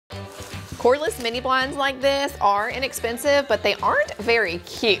Cordless mini blinds like this are inexpensive, but they aren't very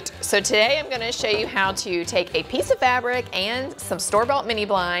cute. So today I'm gonna show you how to take a piece of fabric and some store-bought mini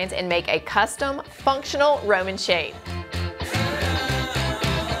blinds and make a custom functional Roman shade.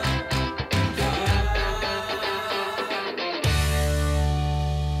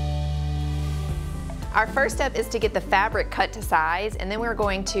 Our first step is to get the fabric cut to size, and then we're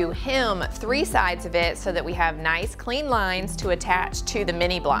going to hem 3 sides of it so that we have nice clean lines to attach to the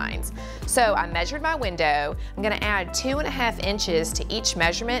mini blinds. So I measured my window. I'm gonna add 2.5 inches to each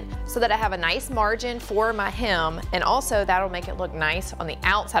measurement so that I have a nice margin for my hem, and also that'll make it look nice on the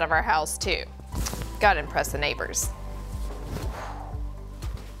outside of our house too. Gotta impress the neighbors.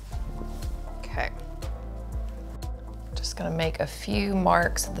 Okay. Just gonna make a few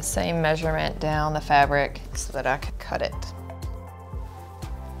marks of the same measurement down the fabric so that I can cut it.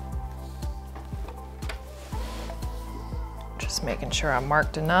 Just making sure I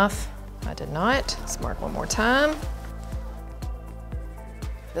marked enough. I did not. Let's mark one more time.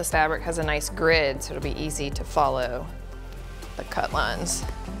 This fabric has a nice grid, so it'll be easy to follow the cut lines.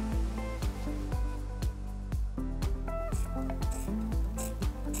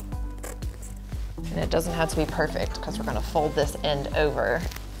 And it doesn't have to be perfect because we're gonna fold this end over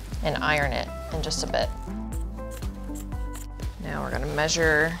and iron it in just a bit. Now we're gonna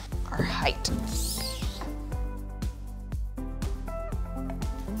measure our height.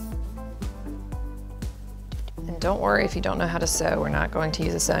 And don't worry if you don't know how to sew, we're not going to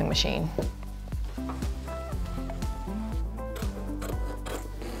use a sewing machine.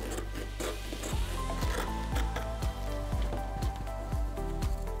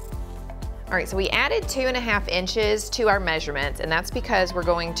 All right, so we added 2.5 inches to our measurements, and that's because we're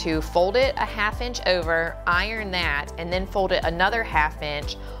going to fold it a 1/2 inch over, iron that, and then fold it another 1/2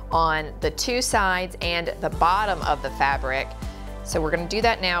 inch on the 2 sides and the bottom of the fabric. So we're gonna do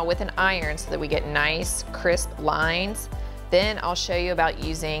that now with an iron so that we get nice, crisp lines. Then I'll show you about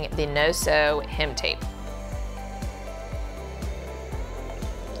using the no-sew hem tape.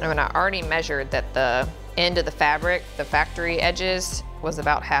 And I already measured that the end of the fabric, the factory edges, was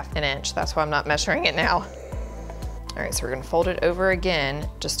about 1/2 inch. That's why I'm not measuring it now. All right, so we're gonna fold it over again,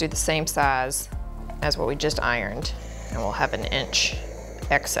 just do the same size as what we just ironed, and we'll have 1 inch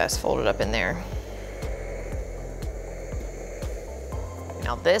excess folded up in there.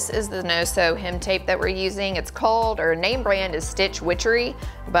 Now this is the no-sew hem tape that we're using. It's called, or name brand is Stitch Witchery,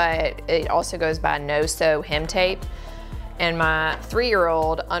 but it also goes by no-sew hem tape. And my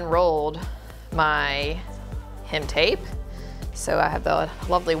 3-year-old unrolled my hem tape. So I have the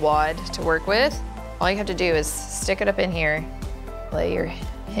lovely wad to work with. All you have to do is stick it up in here, lay your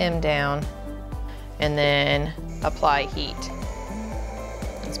hem down, and then apply heat.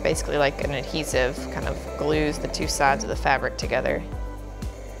 It's basically like an adhesive, kind of glues the 2 sides of the fabric together.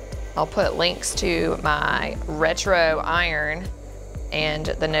 I'll put links to my retro iron and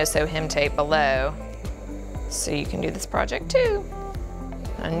the no-sew hem tape below, so you can do this project too.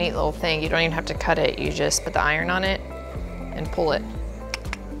 A neat little thing, you don't even have to cut it, you just put the iron on it and pull it,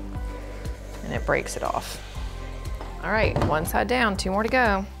 and it breaks it off. All right, 1 side down, 2 more to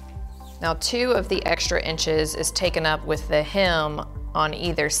go. Now 2 of the extra inches is taken up with the hem on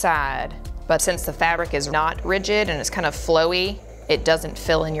either side, but since the fabric is not rigid and it's kind of flowy, it doesn't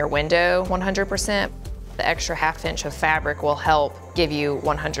fill in your window 100%. The extra 1/2 inch of fabric will help give you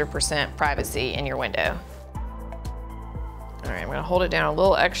 100% privacy in your window. All right, I'm gonna hold it down a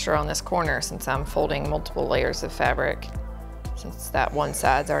little extra on this corner since I'm folding multiple layers of fabric, since that one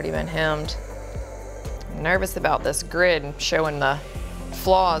side's already been hemmed. I'm nervous about this grid showing the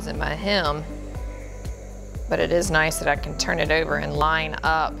flaws in my hem, but it is nice that I can turn it over and line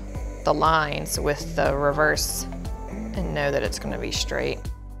up the lines with the reverse and know that it's gonna be straight.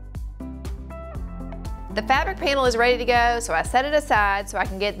 The fabric panel is ready to go, so I set it aside so I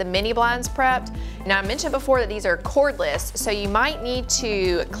can get the mini blinds prepped. Now I mentioned before that these are cordless, so you might need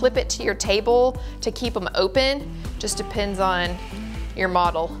to clip it to your table to keep them open. Just depends on your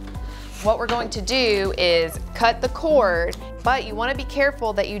model. What we're going to do is cut the cord, but you want to be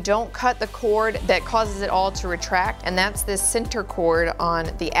careful that you don't cut the cord that causes it all to retract, and that's this center cord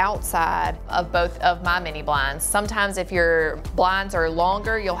on the outside of both of my mini blinds. Sometimes if your blinds are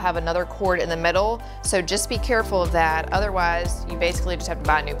longer, you'll have another cord in the middle, so just be careful of that. Otherwise, you basically just have to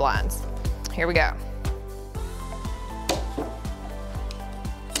buy new blinds. Here we go.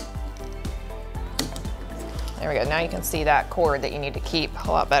 There we go, now you can see that cord that you need to keep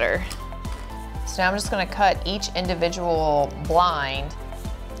a lot better. So now I'm just gonna cut each individual blind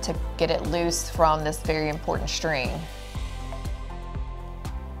to get it loose from this very important string.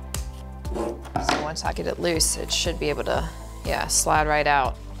 So once I get it loose, it should be able to, slide right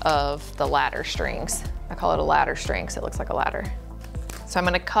out. of the ladder strings. I call it a ladder string because it looks like a ladder. So I'm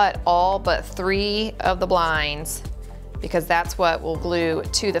gonna cut all but 3 of the blinds because that's what we'll glue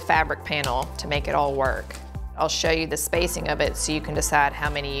to the fabric panel to make it all work. I'll show you the spacing of it so you can decide how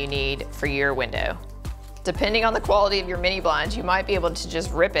many you need for your window. Depending on the quality of your mini blinds, you might be able to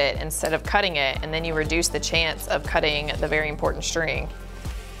just rip it instead of cutting it, and then you reduce the chance of cutting the very important string.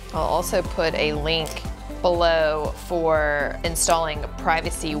 I'll also put a link below for installing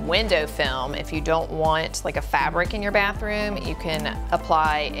privacy window film. If you don't want like a fabric in your bathroom, you can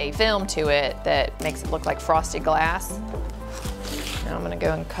apply a film to it that makes it look like frosted glass. Now I'm gonna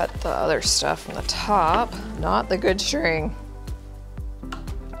go and cut the other stuff from the top, not the good string.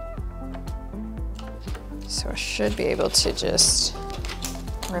 So I should be able to just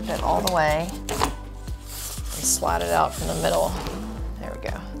rip it all the way and slide it out from the middle. There we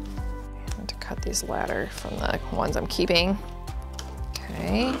go. Cut these ladder from the ones I'm keeping.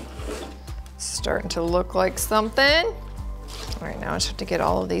 Okay, starting to look like something. All right, now I just have to get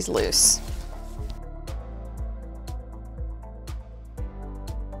all of these loose.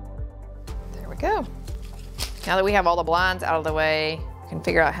 There we go. Now that we have all the blinds out of the way, we can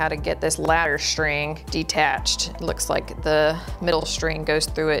figure out how to get this ladder string detached. It looks like the middle string goes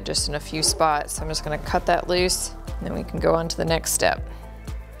through it just in a few spots. So I'm just gonna cut that loose, and then we can go on to the next step.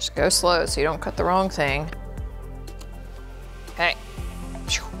 Just go slow so you don't cut the wrong thing. Okay.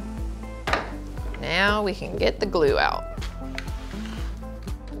 Now we can get the glue out.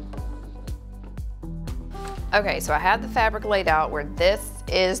 Okay, so I had the fabric laid out where this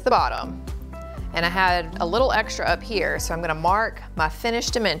is the bottom, and I had a little extra up here, so I'm gonna mark my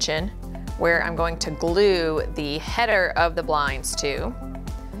finished dimension where I'm going to glue the header of the blinds to.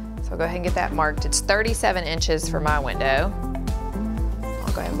 So I'll go ahead and get that marked. It's 37 inches for my window.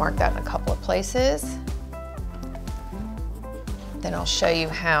 I'll go ahead and mark that in a couple of places. Then I'll show you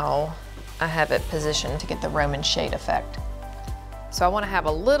how I have it positioned to get the Roman shade effect. So I want to have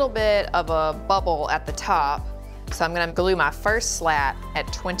a little bit of a bubble at the top. So I'm going to glue my first slat at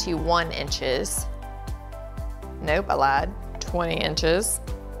 21 inches. Nope, I lied, 20 inches.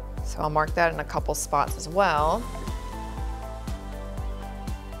 So I'll mark that in a couple spots as well.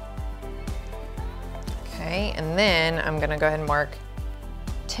 Okay, and then I'm going to go ahead and mark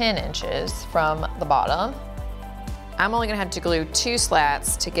 10 inches from the bottom. I'm only gonna have to glue 2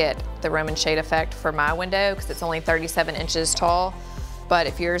 slats to get the Roman shade effect for my window because it's only 37 inches tall. But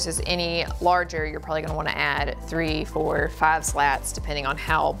if yours is any larger, you're probably gonna wanna add 3, 4, 5 slats depending on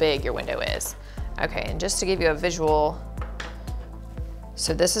how big your window is. Okay, and just to give you a visual,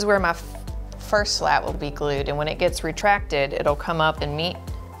 so this is where my first slat will be glued, and when it gets retracted, it'll come up and meet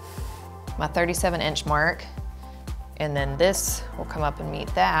my 37-inch mark. And then this will come up and meet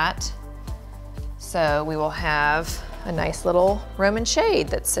that. So we will have a nice little Roman shade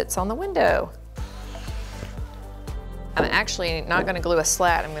that sits on the window. I'm actually not gonna glue a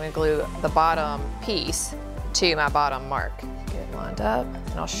slat, I'm gonna glue the bottom piece to my bottom mark. Get it lined up,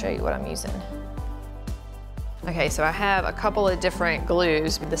 and I'll show you what I'm using. Okay, so I have a couple of different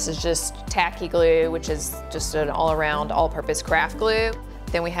glues. This is just tacky glue, which is just an all-around, all-purpose craft glue.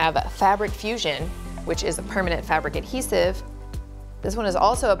 Then we have Fabric Fusion, which is a permanent fabric adhesive. This one is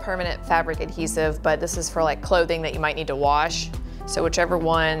also a permanent fabric adhesive, but this is for like clothing that you might need to wash. So whichever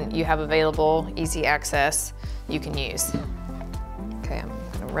one you have available, easy access, you can use. Okay, I'm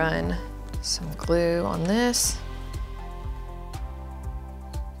gonna run some glue on this.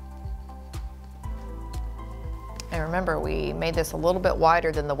 And remember, we made this a little bit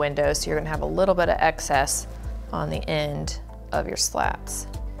wider than the window, so you're gonna have a little bit of excess on the end of your slats.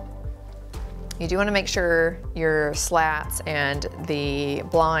 You do want to make sure your slats and the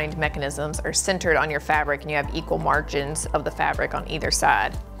blind mechanisms are centered on your fabric and you have equal margins of the fabric on either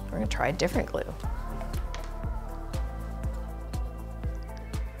side. We're going to try a different glue.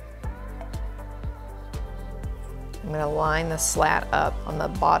 I'm going to line the slat up on the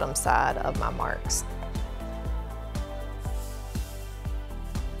bottom side of my marks.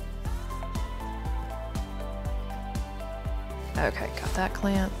 Okay, got that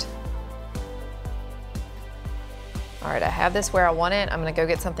clamped. All right, I have this where I want it. I'm gonna go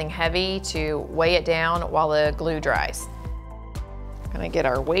get something heavy to weigh it down while the glue dries. Gonna get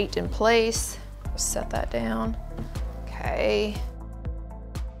our weight in place, set that down. Okay.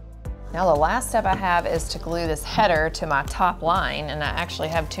 Now the last step I have is to glue this header to my top line, and I actually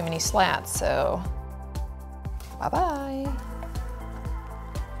have too many slats, so bye-bye.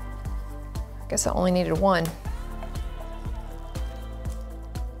 Guess I only needed one.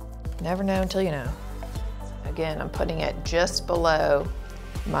 Never know until you know. Again, I'm putting it just below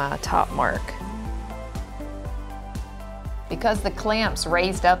my top mark. Because the clamps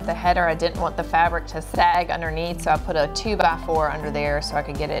raised up the header, I didn't want the fabric to sag underneath, so I put a 2x4 under there so I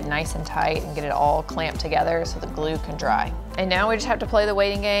could get it nice and tight and get it all clamped together so the glue can dry. And now we just have to play the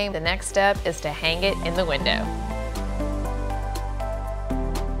waiting game. The next step is to hang it in the window.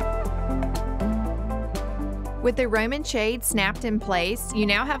 With the Roman shade snapped in place, you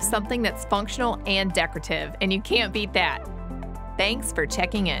now have something that's functional and decorative, and you can't beat that. Thanks for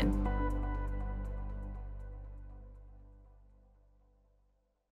checking in.